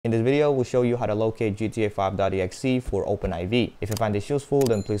In this video, we'll show you how to locate GTA5.exe for OpenIV. If you find this useful,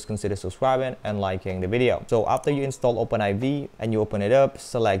 then please consider subscribing and liking the video. So after you install OpenIV and you open it up,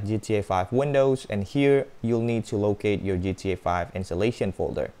 select GTA5 Windows, and here you'll need to locate your GTA5 installation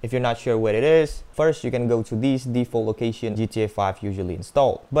folder. If you're not sure what it is, first you can go to this default location GTA5 usually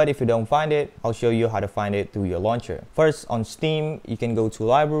installed. But if you don't find it, I'll show you how to find it through your launcher. First, on Steam, you can go to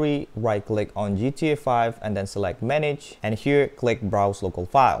Library, right-click on GTA5 and then select Manage, and here click Browse Local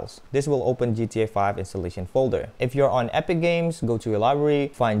Files. This will open GTA5 installation folder. If you're on Epic Games, go to your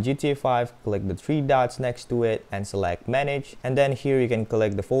library, find GTA5, click the three dots next to it and select Manage, and then here you can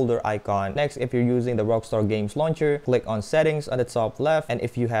click the folder icon. Next, if you're using the Rockstar Games launcher, click on Settings on the top left, and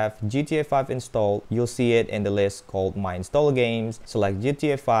if you have GTA5 installed, you'll see it in the list called My Install Games. Select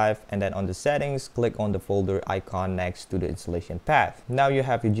GTA5 and then on the settings, click on the folder icon next to the installation path. Now you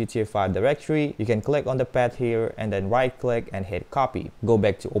have your GTA5 directory. You can click on the path here and then right click and hit copy. Go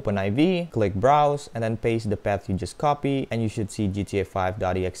back to OpenIV, click Browse, and then paste the path you just copied, and you should see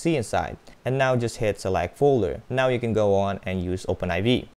GTA5.exe inside. And now just hit Select Folder. Now you can go on and use OpenIV.